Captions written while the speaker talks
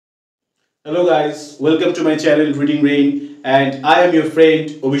Hello guys, welcome to my channel Reading Rain, and I am your friend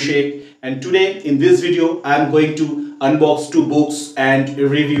Abhishek, and today in this video I am going to unbox two books and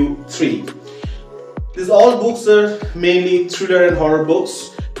review three. These all books are mainly thriller and horror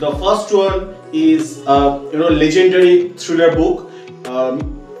books. The first one is legendary thriller book,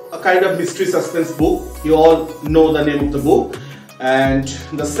 a kind of mystery suspense book. You all know the name of the book. And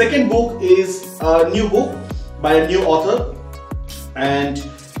the second book is a new book by a new author, and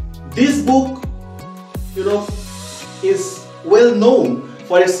this book, is well known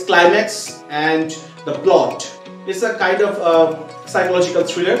for its climax and the plot. It's a kind of psychological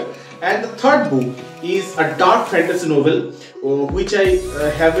thriller. And the third book is a dark fantasy novel, which I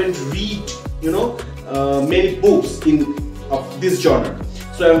haven't read, many books of this genre.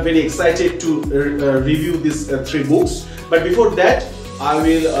 So I'm very excited to review these three books. But before that, I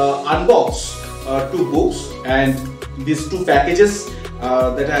will unbox two books and these two packages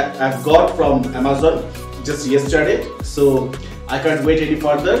that I've got from Amazon just yesterday. So I can't wait any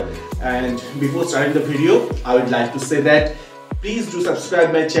further. And before starting the video, I would like to say that please do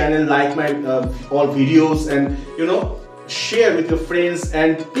subscribe my channel, like my all videos, and share with your friends,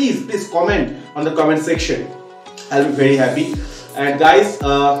 and please comment on the comment section. I'll be very happy. And guys,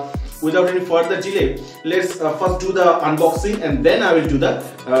 without any further delay, let's first do the unboxing and then I will do the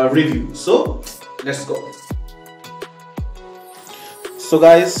review. So let's go. So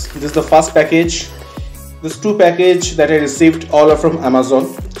guys, this is the first package. This two package that I received all are from Amazon.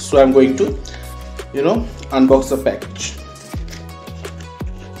 So I'm going to unbox the package.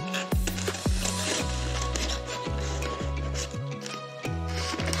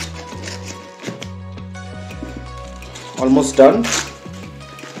 Almost done.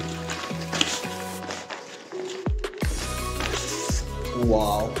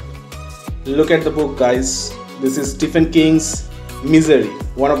 Wow, look at the book, guys. This is Stephen King's Misery,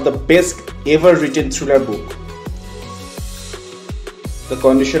 one of the best ever written thriller book. The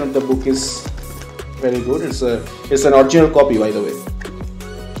condition of the book is very good. It's an original copy, by the way.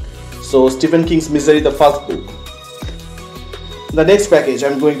 So Stephen King's Misery, the first book. The next package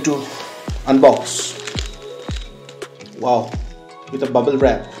I'm going to unbox. Wow, with a bubble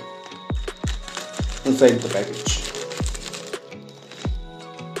wrap inside the package.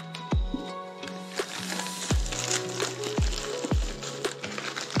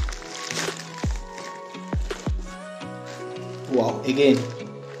 Wow, again,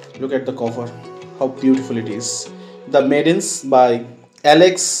 look at the cover, how beautiful it is. The Maidens by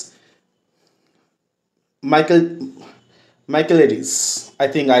Michelides. I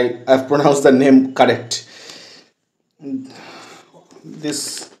think I've pronounced the name correct.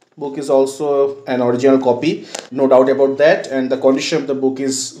 This book is also an original copy, no doubt about that, and the condition of the book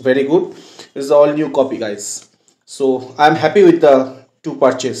is very good. It's all new copy, guys. So I'm happy with the two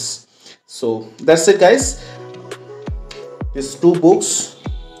purchase. So that's it, guys. These two books,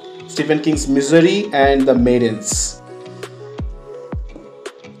 Stephen King's Misery and The Maidens.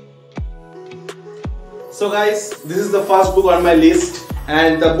 So guys, this is the first book on my list,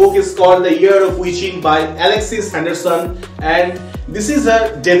 and the book is called The Year of Witching by ALEXIS Henderson, and this is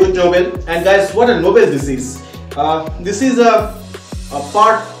a debut novel. And guys, what a novel this is. This is a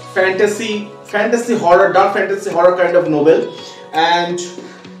part fantasy horror, dark fantasy horror kind of novel, and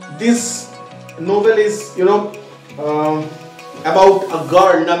this novel is about a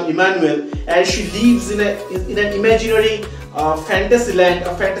girl named Emmanuel, and she lives in an imaginary fantasy land,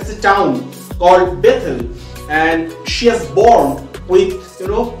 a fantasy town called Bethel, and she is born with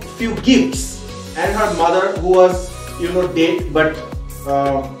few gifts, and her mother, who was dead but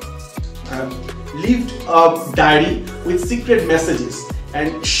lived a diary with secret messages,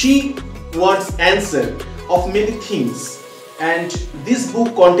 and she wants answer of many things. And this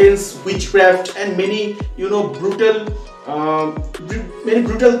book contains witchcraft and many brutal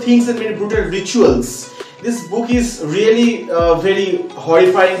things and many brutal rituals. This book is really very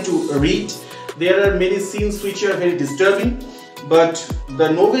horrifying to read. There are many scenes which are very disturbing, but the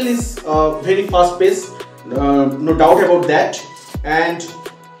novel is very fast paced, no doubt about that. And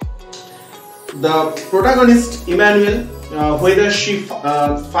the protagonist Emmanuel, whether she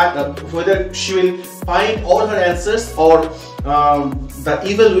will find all her answers, or the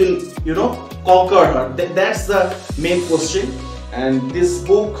evil will conquer her, that's the main question. And this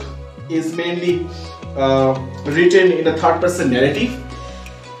book is mainly written in a third-person narrative.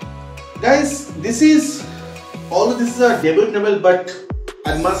 Guys, although this is a debut novel, but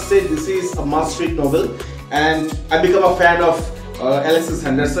I must say this is a must-read novel, and I become a fan of ALEXIS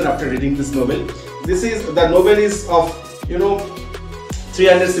Henderson after reading this novel. The novel is of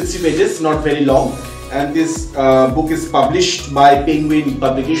 360 pages, not very long, and this book is published by Penguin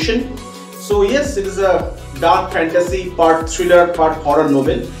Publication. So yes, it is a dark fantasy, part thriller, part horror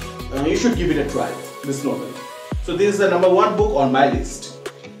novel. You should give it a try, this novel. So this is the number 1 book on my list.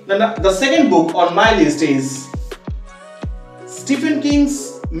 The second book on my list is Stephen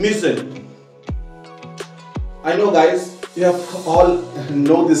King's Misery. I know guys, you have all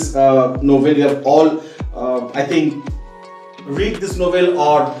know this novel, you have all I think read this novel,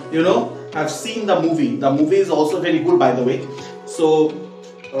 or you know, have seen the movie. The movie is also very good, by the way. So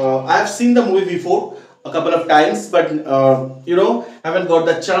I have seen the movie before a couple of times, but you know, haven't got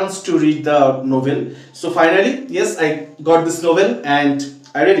the chance to read the novel. So finally, yes, I got this novel and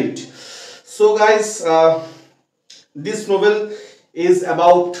I read it. So guys, this novel is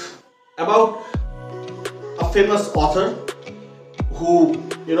about a famous author who,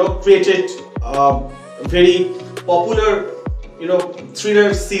 you know, created a very popular, you know,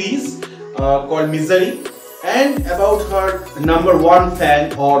 thriller series called Misery, and about her number 1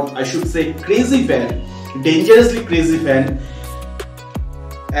 fan, or I should say crazy fan, dangerously crazy fan,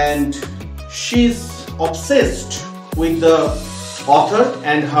 and she's obsessed with the author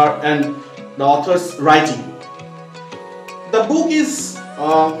and the author's writing. The book is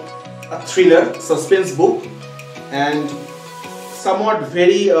a thriller, suspense book, and somewhat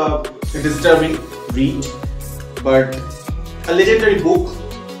very disturbing read, but a legendary book.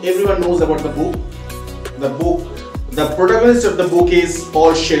 Everyone knows about the book. The protagonist of the book is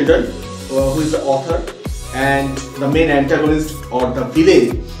Paul Sheldon, who is the author, and the main antagonist or the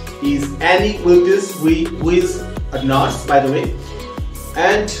villain is Annie Wilkes, who is a nurse, by the way.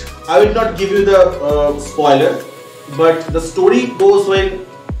 And I will not give you the spoiler, but the story goes when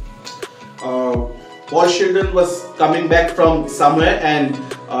Paul Sheldon was coming back from somewhere, and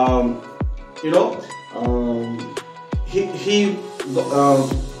you know, he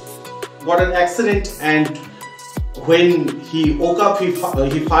got an accident, and when he woke up, he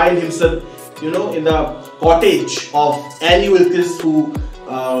find himself, you know, in the cottage of Annie Wilkes, who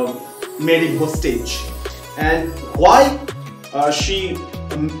made him hostage. And why she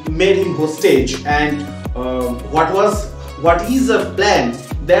made him hostage, and what is her plan?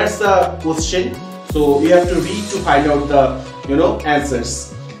 That's the question. So you have to read to find out the, you know,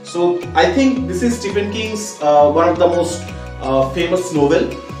 answers. So I think this is Stephen King's one of the most famous novel,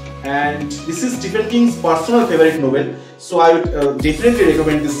 and this is Stephen King's personal favorite novel. So I would definitely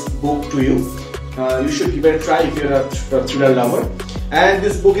recommend this book to you. You should give it a try if you're a thriller lover. And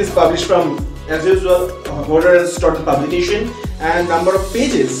this book is published from, as usual, Hodder & Stoughton publication, and number of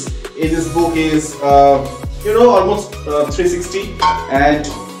pages in this book is you know, almost 360, and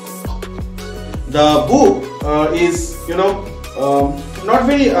the book is, you know, not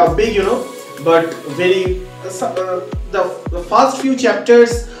very big, you know, but very the first few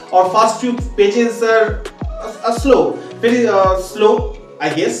chapters or first few pages are slow, very slow,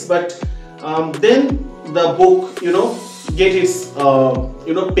 I guess, but then the book, you know, get its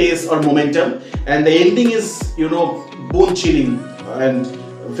you know, pace or momentum, and the ending is, you know, bone chilling and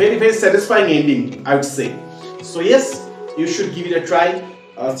very, very satisfying ending, I would say. So yes, you should give it a try,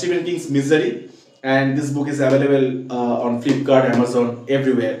 Stephen King's Misery, and this book is available on Flipkart, Amazon,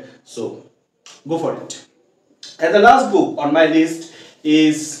 everywhere. So go for it. And the last book on my list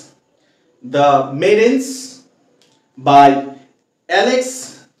is The Maidens by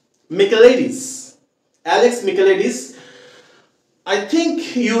Alex Michelides. Alex Michelides, I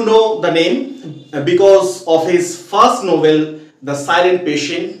think you know the name because of his first novel, The Silent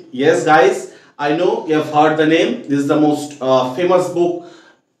Patient. Yes guys, I know you have heard the name. This is the most famous book.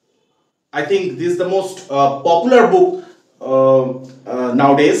 I think this is the most popular book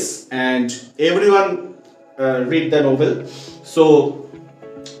nowadays, and everyone read the novel. So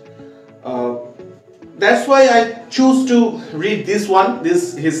that's why I choose to read this one.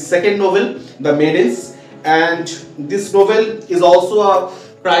 This is his second novel, The Maidens, and this novel is also a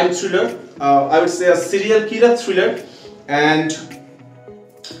crime thriller. I would say a serial killer thriller, and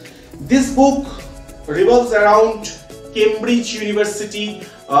this book revolves around Cambridge University,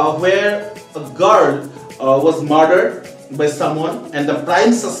 where a girl was murdered by someone, and the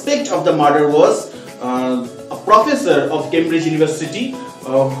prime suspect of the murder was a professor of Cambridge University,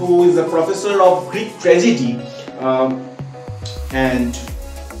 who is a professor of Greek tragedy, and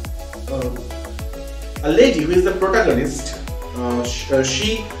a lady who is the protagonist.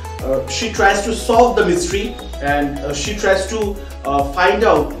 She tries to solve the mystery, and she tries to find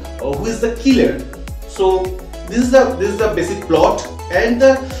out who is the killer. So this is the basic plot, and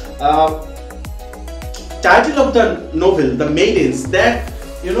the title of the novel, The Maidens, that,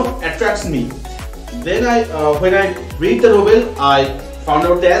 you know, attracts me. Then when I read the novel, I found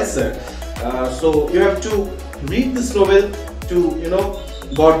out the answer. So you have to read this novel to, you know,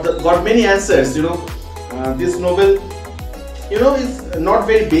 got many answers. This novel, is not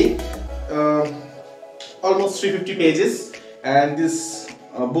very big, almost 350 pages, and this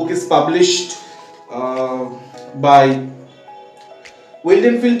book is published by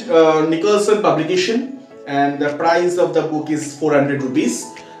Wildenfield Nicholson publication, and the price of the book is 400 rupees.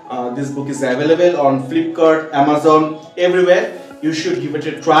 This book is available on Flipkart, Amazon, everywhere. You should give it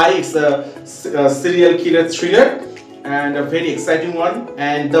a try. It's a serial killer thriller and a very exciting one.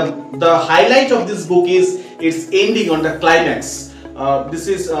 And the highlight of this book is its ending on the climax. This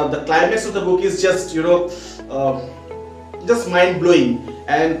is the climax of the book is just just mind blowing.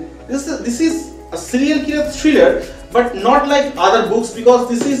 And this is a serial killer thriller, but not like other books, because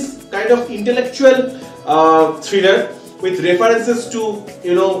this is kind of intellectual thriller with references to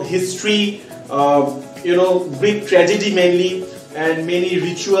history, Greek tragedy mainly, and many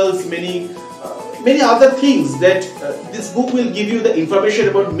rituals, many other things that this book will give you the information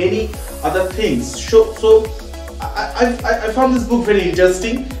about many other things. So I found this book very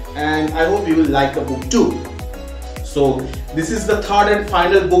interesting, and I hope you will like the book too. So this is the third and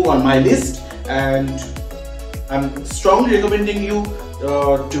final book on my list, and I'm strongly recommending you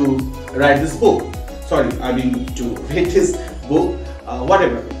to write this book. Sorry, I mean to read this book,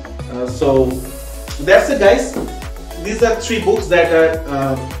 whatever. So that's it, guys. These are 3 books that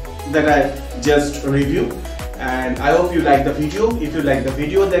I just reviewed, and I hope you like the video. If you like the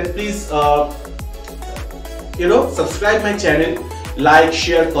video, then please subscribe my channel, like,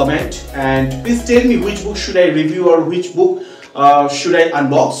 share, comment, and please tell me which book should I review or which book should I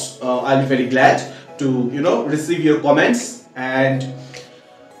unbox. I'll be very glad to receive your comments, and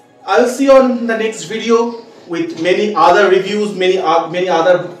I'll see you on the next video with many other reviews, many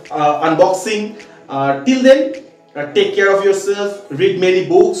other unboxing. Till then, take care of yourself, read many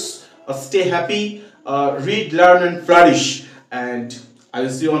books, stay happy, read, learn and flourish, and I will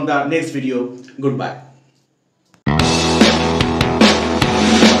see you on the next video. Goodbye.